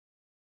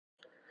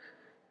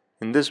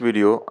In this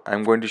video, I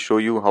am going to show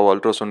you how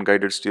ultrasound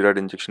guided steroid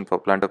injection for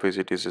plantar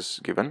fasciitis is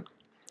given.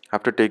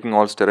 After taking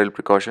all sterile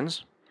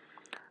precautions,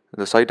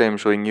 the site I am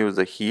showing you is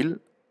the heel,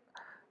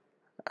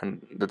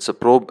 and that's a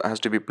probe has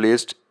to be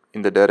placed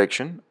in the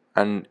direction,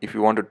 and if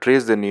you want to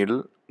trace the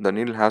needle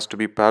has to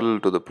be parallel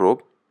to the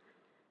probe.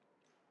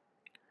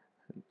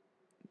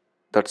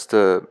 That's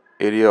the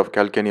area of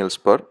calcaneal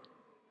spur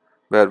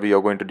where we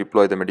are going to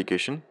deploy the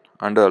medication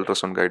under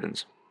ultrasound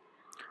guidance.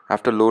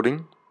 After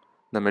loading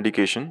the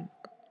medication,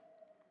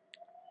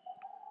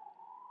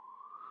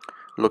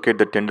 locate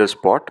the tender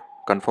spot,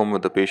 confirm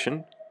with the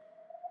patient,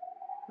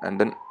 and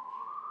then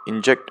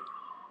inject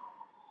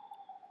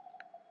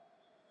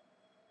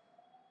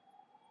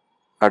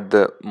at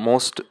the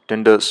most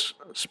tender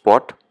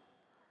spot,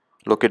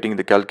 locating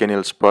the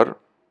calcaneal spur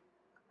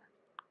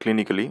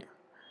clinically.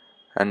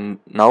 And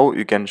now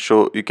you can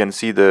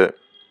see the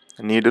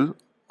needle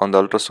on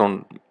the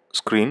ultrasound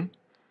screen,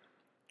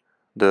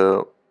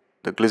 the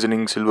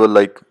glistening silver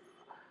like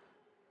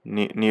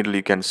needle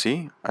you can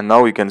see, and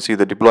now you can see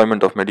the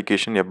deployment of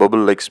medication, a bubble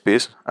like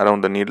space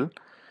around the needle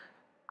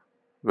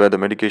where the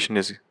medication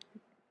is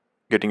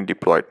getting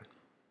deployed.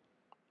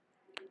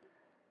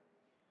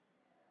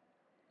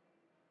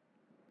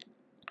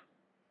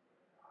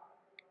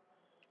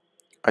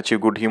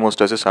 Achieve good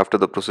hemostasis after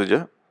the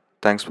procedure.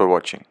 Thanks for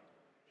watching.